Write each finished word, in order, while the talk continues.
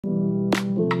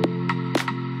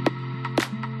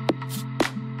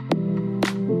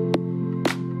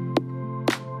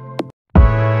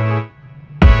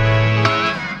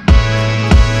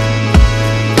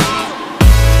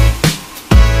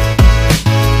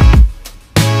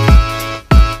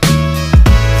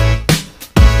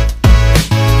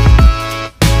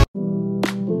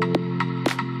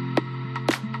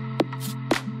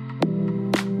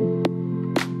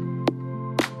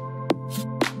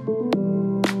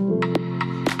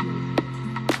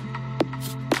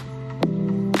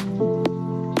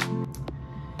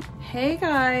Hey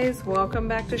guys, welcome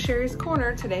back to Sherry's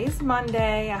Corner. Today's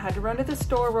Monday. I had to run to the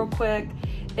store real quick.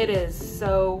 It is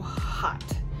so hot.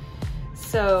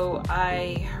 So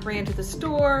I ran to the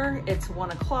store. It's 1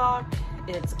 o'clock.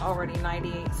 It's already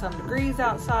 98 some degrees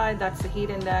outside. That's the heat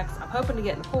index. I'm hoping to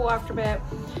get in the pool after a bit.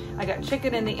 I got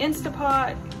chicken in the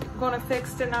Instapot gonna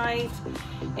fix tonight,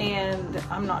 and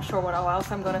I'm not sure what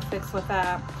else I'm gonna fix with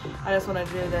that. I just want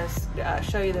to do this,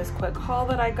 show you this quick haul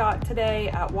that I got today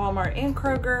at Walmart and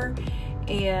Kroger,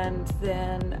 and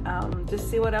then just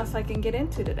see what else I can get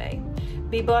into today.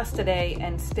 Be blessed today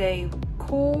and stay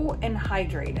cool and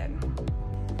hydrated.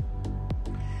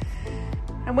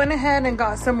 I went ahead and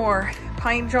got some more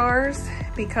pint jars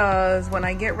because when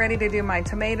I get ready to do my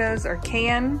tomatoes or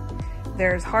can,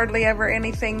 there's hardly ever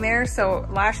anything there. So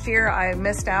last year I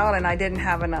missed out and I didn't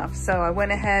have enough. So I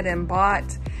went ahead and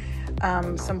bought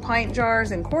some pint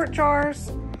jars and quart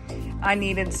jars. I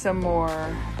needed some more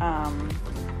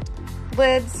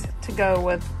lids to go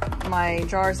with my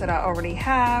jars that I already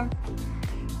have.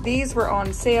 These were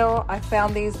on sale. I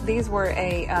found these were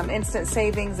a instant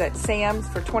savings at Sam's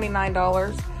for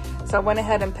 $29. So I went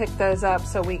ahead and picked those up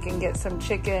so we can get some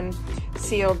chicken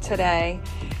sealed today.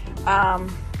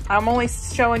 I'm only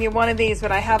showing you one of these,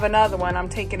 but I have another one. I'm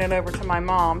taking it over to my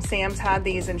mom. Sam's had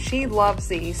these and she loves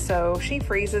these, so she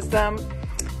freezes them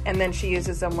and then she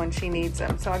uses them when she needs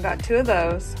them. So I got 2 of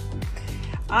those.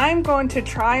 I'm going to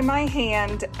try my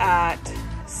hand at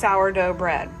sourdough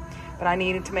bread, but I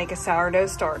needed to make a sourdough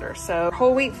starter. So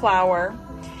whole wheat flour,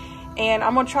 and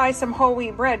I'm gonna try some whole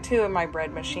wheat bread too in my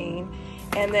bread machine.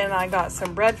 And then I got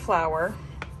some bread flour,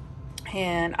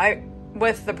 and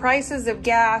with the prices of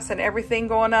gas and everything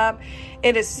going up,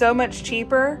 it is so much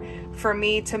cheaper for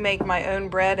me to make my own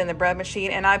bread in the bread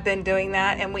machine, and I've been doing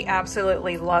that and we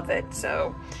absolutely love it.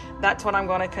 So that's what I'm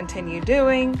going to continue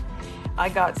doing. I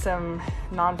got some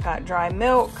non-fat dry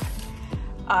milk.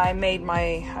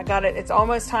 It's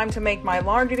almost time to make my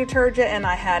laundry detergent, and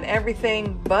I had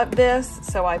everything but this,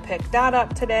 so I picked that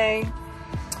up today.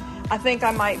 I think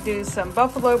I might do some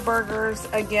buffalo burgers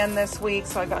again this week,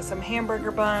 so I got some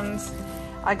hamburger buns.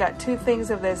 I got 2 things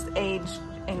of this aged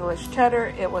English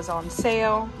cheddar. It was on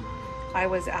sale. I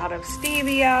was out of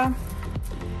stevia.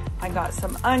 I got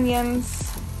some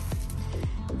onions.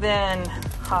 Then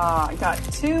I got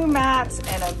 2 mats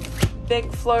and a big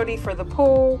floaty for the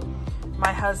pool.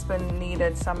 My husband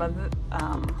needed some of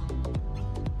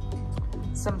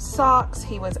some socks.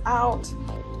 He was out.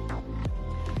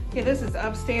 Okay, this is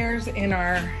upstairs in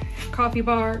our coffee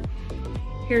bar.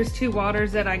 Here's 2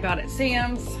 waters that I got at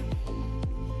Sam's.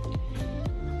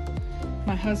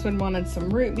 My husband wanted some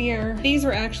root beer. These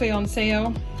were actually on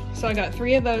sale, so I got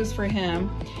 3 of those for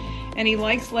him. And he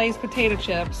likes Lay's potato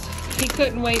chips. He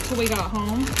couldn't wait till we got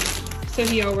home, so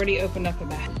he already opened up a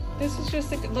bag. This is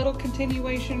just a little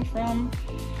continuation from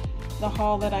the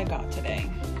haul that I got today.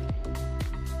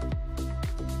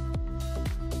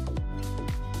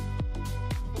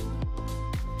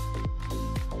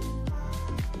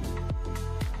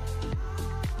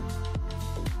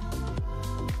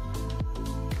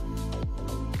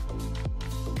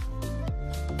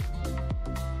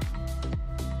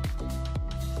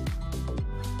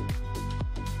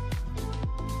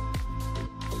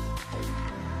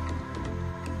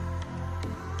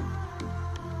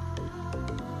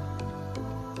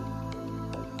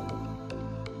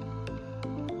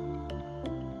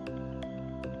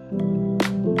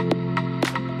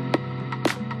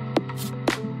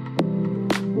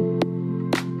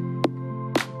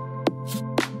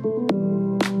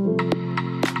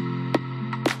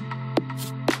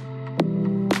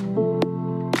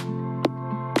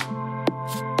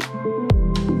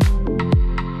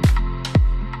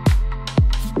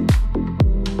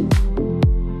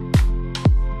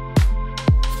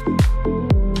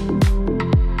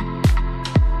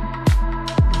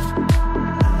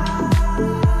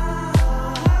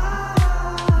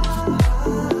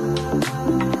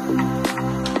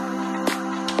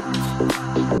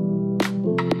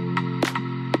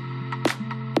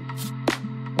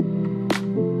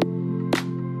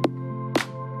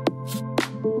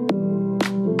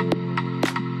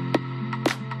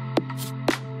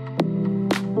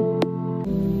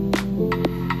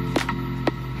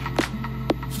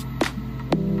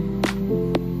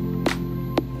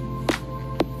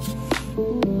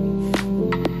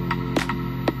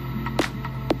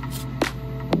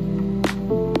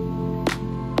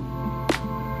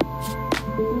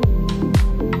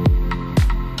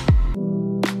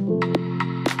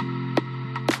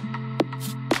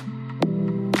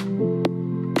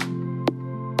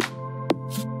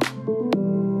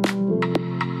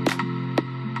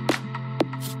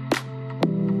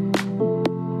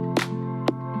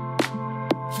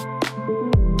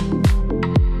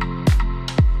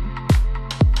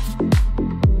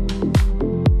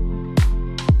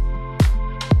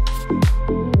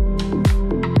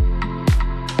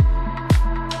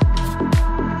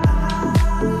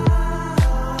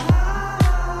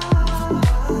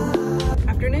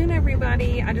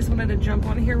 jump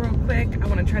on here real quick. I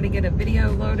want to try to get a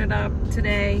video loaded up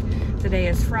today. Today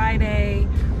is Friday.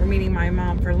 We're meeting my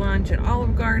mom for lunch at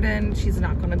Olive Garden. She's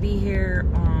not going to be here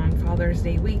on Father's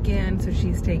Day weekend, so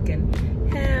she's taking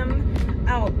him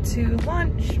out to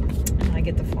lunch, and I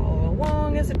get to follow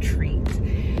along as a treat.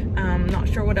 Not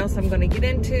sure what else I'm going to get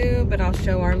into, but I'll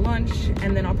show our lunch,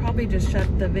 and then I'll probably just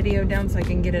shut the video down so I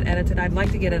can get it edited. I'd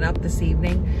like to get it up this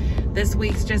evening. This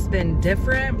week's just been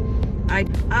different.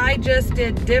 I just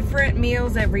did different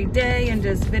meals every day and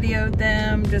just videoed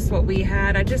them, just what we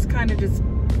had. I just kind of just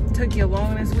took you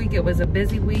along this week. It was a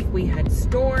busy week. We had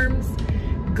storms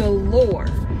galore,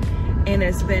 and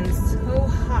it's been so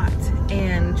hot,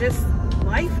 and just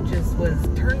life just was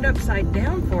turned upside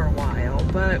down for a while,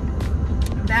 but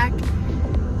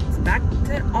it's back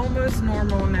to almost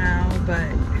normal now, but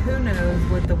who knows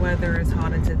with the weather as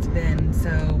hot as it's been.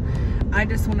 So I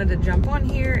just wanted to jump on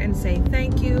here and say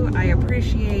thank you. I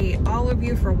appreciate all of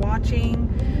you for watching.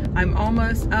 I'm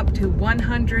almost up to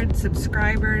 100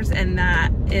 subscribers, and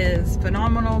that is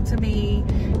phenomenal to me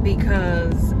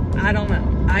because I don't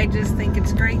know. I just think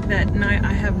it's great that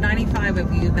I have 95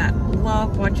 of you that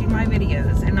love watching my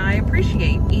videos, and I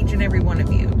appreciate each and every one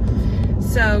of you.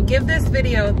 So give this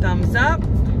video a thumbs up,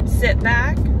 sit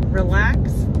back,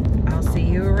 relax. I'll see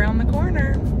you around the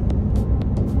corner.